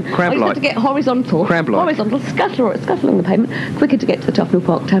 I used to have to get horizontal. Crab-like. Horizontal, scuttle along the pavement. Quicker to get to the Tufnell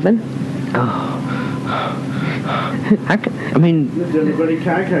Park Tavern. Oh. I mean... Bloody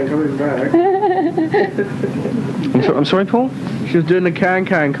can coming back. I'm sorry, Paul? She was doing the can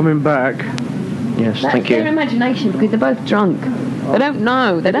coming back. Yes, That's thank you. their imagination because they're both drunk. They don't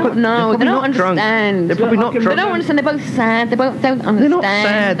know. They don't know. They don't understand. They're probably not drunk. They don't understand. They're both sad. They both don't understand. They're not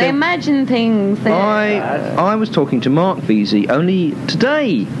sad. They imagine things. I was talking to Mark Veazey only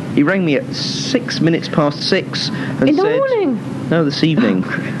today. He rang me at 6 minutes past 6 and in the said... morning? No, this evening.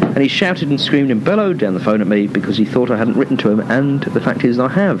 And he shouted and screamed and bellowed down the phone at me because he thought I hadn't written to him, and the fact is I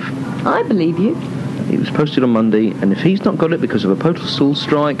have. I believe you. It was posted on Monday, and if he's not got it because of a postal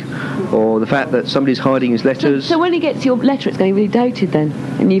strike or the fact that somebody's hiding his letters... So when he gets your letter, it's going to be really dated then?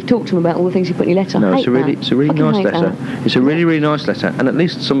 And you've talked to him about all the things you put in your letter? No, it's a really Fucking nice hate letter. that. It's a really, really nice letter, and at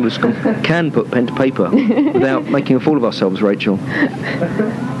least some of us can put pen to paper without making a fool of ourselves, Rachel.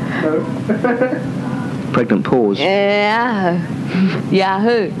 Pregnant pause. Yeah.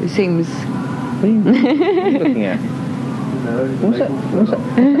 Yahoo, it seems. What are you looking at? What's that?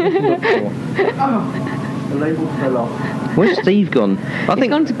 The label fell off. Where's Steve gone? He's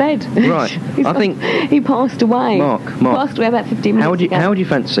gone to bed. Right. I think he passed away. Mark. He passed away about 15 minutes ago. How would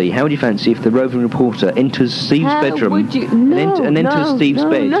you fancy if the roving reporter enters Steve's bedroom and enters Steve's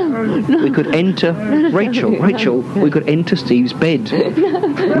bed? No. We could enter Rachel. We could enter Steve's bed.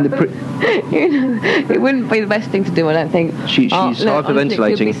 It wouldn't be the best thing to do, I don't think. She's hyperventilating.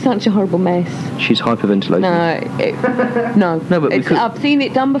 Honestly, it would be such a horrible mess. She's hyperventilating. No, but I've seen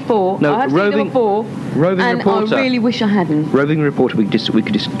it done before. No, I have seen it before. Roving and reporter. I really wish I hadn't. Roving reporter, we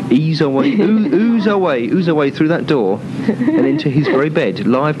could just ease our way, ooze our way through that door and into his very bed,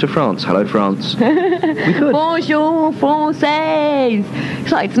 live to France. Hello, France. We could. Bonjour, Français.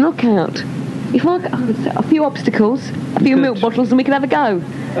 It's knockout. If I could set a few obstacles, a few milk bottles, and we could have a go.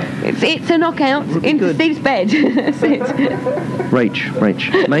 It's a knockout into Steve's bed. That's it.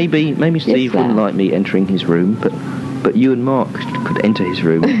 Rach. Maybe Steve wouldn't like me entering his room, but you and Mark could enter his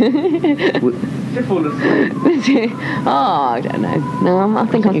room. Oh, I don't know. No, I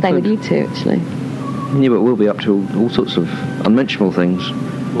think I'll stay with you two, actually. Yeah, but we'll be up to all sorts of unmentionable things.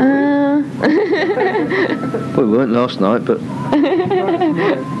 Well, we weren't last night, but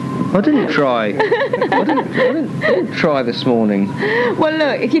I didn't try. I didn't try this morning. Well,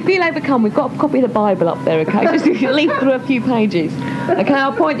 look, if you feel overcome, we've got a copy of the Bible up there, okay? Just leaf through a few pages. Okay,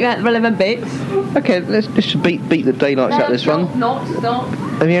 I'll point you out the relevant bits. Okay, let's just beat the daylights out of this one. Stop.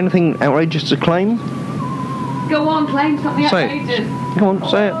 Have you anything outrageous to claim? Go on, claim something outrageous. Go on,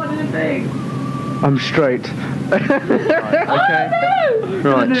 say it. I'm straight. Okay.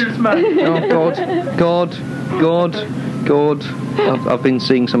 Right. Oh, God. I've been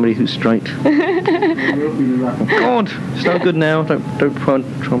seeing somebody who's straight. God, it's no good now. Don't try and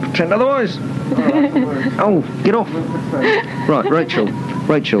pretend otherwise. Oh, get off. Right, Rachel,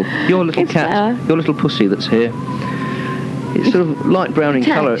 your little cat, your little pussy that's here. It's sort of light brown in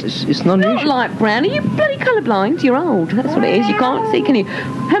colour. It's not unusual. Not light brown. Are you bloody colourblind? You're old. That's what it is. You can't see, can you?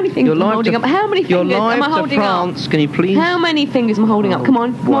 How many fingers am I holding up? How many fingers am I holding up? France. Can you please? How many fingers am I holding up? Come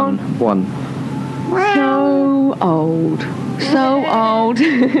on. One. So old.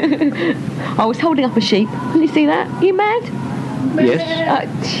 I was holding up a sheep. Didn't you see that? Are you mad? Yes.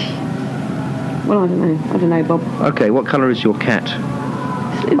 Well, I don't know, Bob. Okay, what colour is your cat?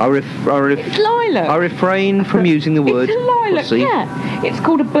 It's lilac. I refrain from using the word It's a lilac pussy. cat. It's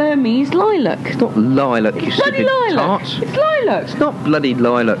called a Burmese lilac. It's not lilac, you It's bloody stupid lilac. tart. It's lilac. It's not bloody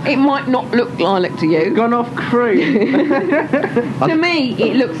lilac. It might not look lilac to you. Gone off cream. To me,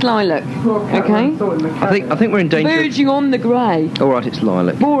 it looks lilac. Okay? I think we're in danger. Verging on the grey. All right, it's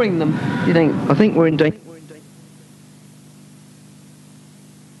lilac. Boring them, do you think? I think we're in danger.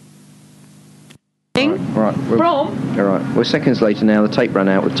 Right, we're seconds later now. The tape ran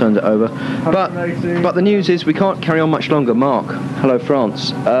out. We've turned it over. But the news is we can't carry on much longer. Mark, hello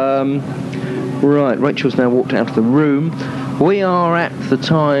France. Right, Rachel's now walked out of the room. We are at the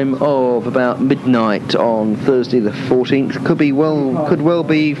time of about midnight on Thursday the 14th. Could well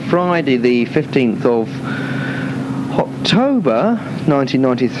be Friday the 15th of October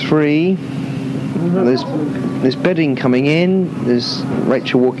 1993. There's bedding coming in. There's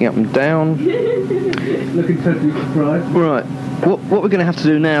Rachel walking up and down. Looking totally surprised. Right. What we're going to have to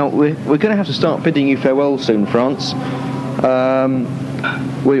do now? We're going to have to start bidding you farewell soon, France.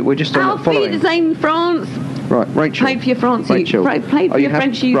 We're just on the following. Auf Wiedersehen, France. Right, Rachel. Paid for your France. Rachel, paid for your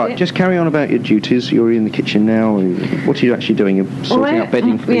French use. Right, just carry on about your duties. You're in the kitchen now. What are you actually doing? You're sorting out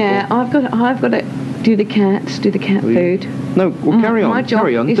bedding for people. Yeah, I've got to do the cat food. No, well, carry on. My job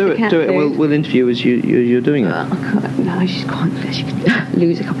Carry on. is Do the it. cat Do it. food. We'll interview as you're doing it. I can't. No, she could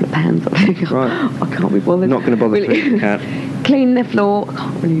lose a couple of pounds. I think. Right. I can't be bothered. Not going to bother cleaning the cat. Clean the floor. I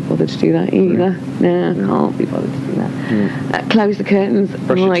can't really be bothered to do that either. No, I can't be bothered to do that. Close the curtains.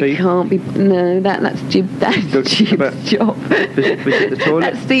 Brush your teeth. Can't be. No, that's Jib's job. Visit the toilet.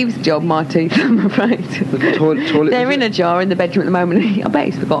 That's Steve's job. My teeth, I'm afraid. The toilet. They're in a jar in the bedroom at the moment. I bet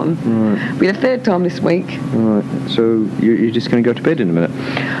he's forgotten. Right. It'll be the third time this week. Right. So you're just going to go to bed in a minute.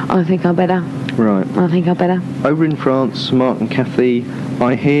 I think I better. Right. I think I better. Over in France, Mark and Kathy,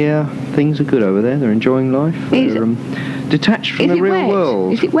 I hear things are good over there. They're enjoying life. They're detached from the real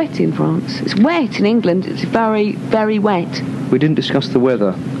world. Is it wet in France? It's wet in England. It's very, very wet. We didn't discuss the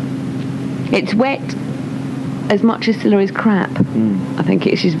weather. It's wet as much as Scylla is crap. I think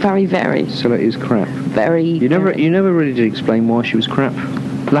it's just very, very. Scylla is crap. Very. You never really did explain why she was crap.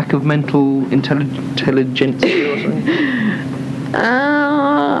 Lack of mental intelligence or something.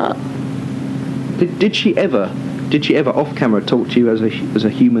 Did she ever off camera talk to you as a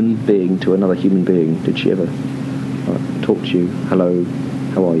human being to another human being? Did she ever talk to you? Hello,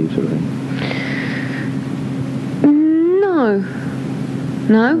 how are you, sort of thing?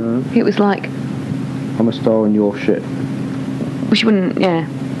 No. It was like, I'm a star in your shit. she wouldn't. Yeah.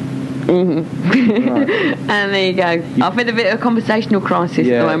 Right. And there you go. I've had a bit of a conversational crisis at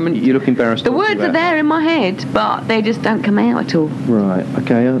the moment. You look embarrassed. The words are there in my head, but they just don't come out at all. Right.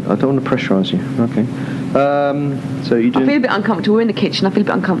 Okay. I don't want to pressurise you. Okay. So you do. I feel a bit uncomfortable. We're in the kitchen. I feel a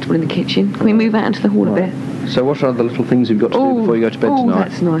bit uncomfortable in the kitchen. Can we move out into the hall a bit? So what are the little things you've got to do before you go to bed tonight? Oh,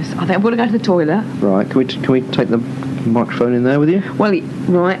 that's nice. I think I've got to go to the toilet. Right. Can we take the microphone in there with you? Well,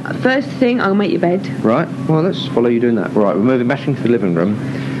 right. First thing, I'll make your bed. Right. Well, let's follow you doing that. Right. We're moving back into the living room.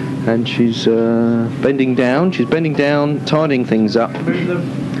 And she's bending down. She's bending down, tidying things up,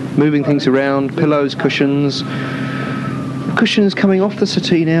 moving things around, pillows, cushions. Cushions coming off the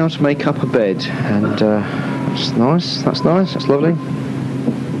settee now to make up a bed. And that's nice. That's nice. That's lovely.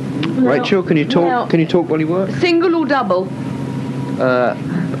 Rachel, can you talk? Can you talk while you work? Single or double?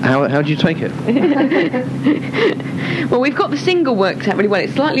 How do you take it? Well, we've got the single worked out really well.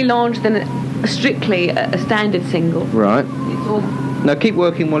 It's slightly larger than strictly a standard single. Right. It's all. Now keep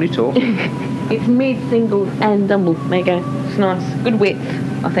working while you talk. It's mid, single and double. There you go. It's nice. Good width,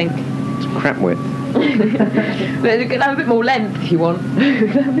 I think. It's crap width. You can have a bit more length if you want.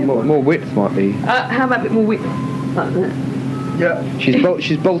 more width might be. How about a bit more width? Like that. Yeah.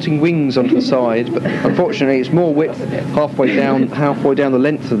 She's bolting wings onto the side, but unfortunately it's more width halfway down the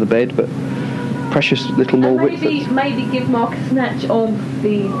length of the bed, but precious little more width. Maybe give Mark a snatch of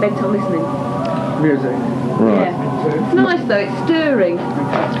the bedtime listening. Music. Right. Yeah. It's nice though, it's stirring.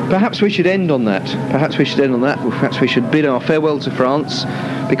 Perhaps we should end on that. Perhaps we should bid our farewell to France,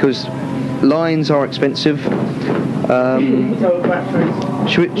 because lines are expensive.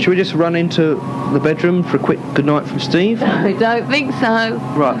 Should we just run into the bedroom for a quick good night from Steve? I don't think so.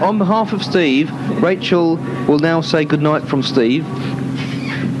 Right, on behalf of Steve, Rachel will now say good night from Steve.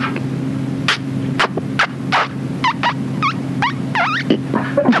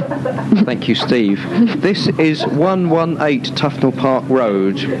 Thank you, Steve. This is 118 Tufnell Park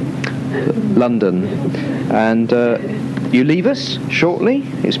Road, London, and you leave us shortly.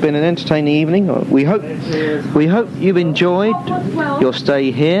 It's been an entertaining evening. We hope you've enjoyed your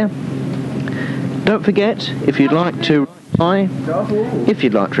stay here. Don't forget, if you'd like to reply,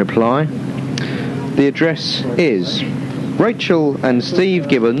 the address is Rachel and Steve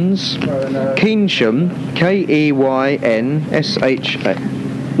Gibbons, Keynsham, Keynsh.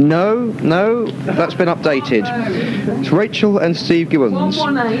 No, that's been updated. It's Rachel and Steve Gibbons,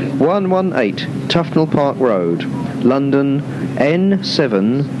 118 Tufnell Park Road, London,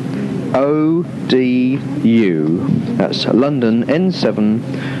 N7 ODU. That's London, N7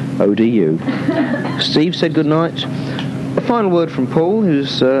 ODU. Steve said good night. A final word from Paul,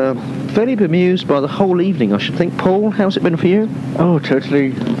 who's fairly bemused by the whole evening, I should think. Paul, how's it been for you? Oh,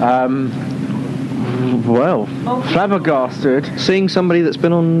 totally. Well, flabbergasted. Seeing somebody that's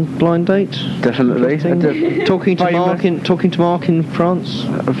been on blind date? Definitely. Talking to Mark in France?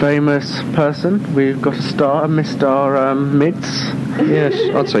 A famous person. We've got a star, a Mr. Mids. Yes,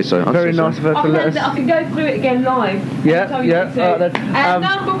 I'd say so. Very nice of her to let us... I can go through it again live. Yeah.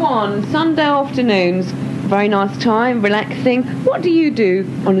 Number one, Sunday afternoons. Very nice time, relaxing. What do you do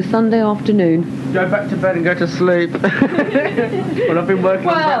on a Sunday afternoon? Go back to bed and go to sleep. Well, I've been working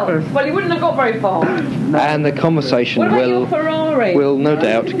on breakfast. Well, you wouldn't have got very far. And the conversation What about your Ferrari? will no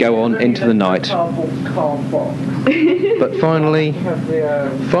doubt go on into the night. But finally,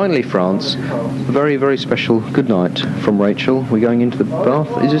 France, a very, very special good night from Rachel. We're going into the bath.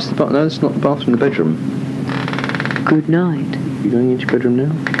 Is this the bath? No, it's not the bathroom, the bedroom. Good night. You going into your bedroom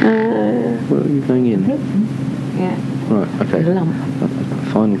now? Where are you going in? Yeah. Right, okay. Lump.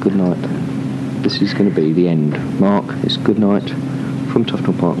 Final good night. This is going to be the end. Mark, it's good night from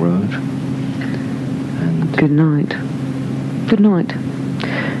Tufnell Park Road. And good night. Good night.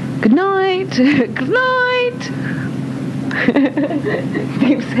 Good night. Good night.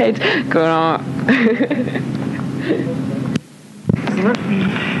 Steve said, good night.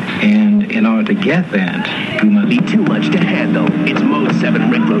 And in order to get that, you must be too much to handle. It's mode 7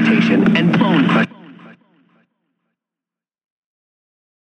 rig rotation and bone crush.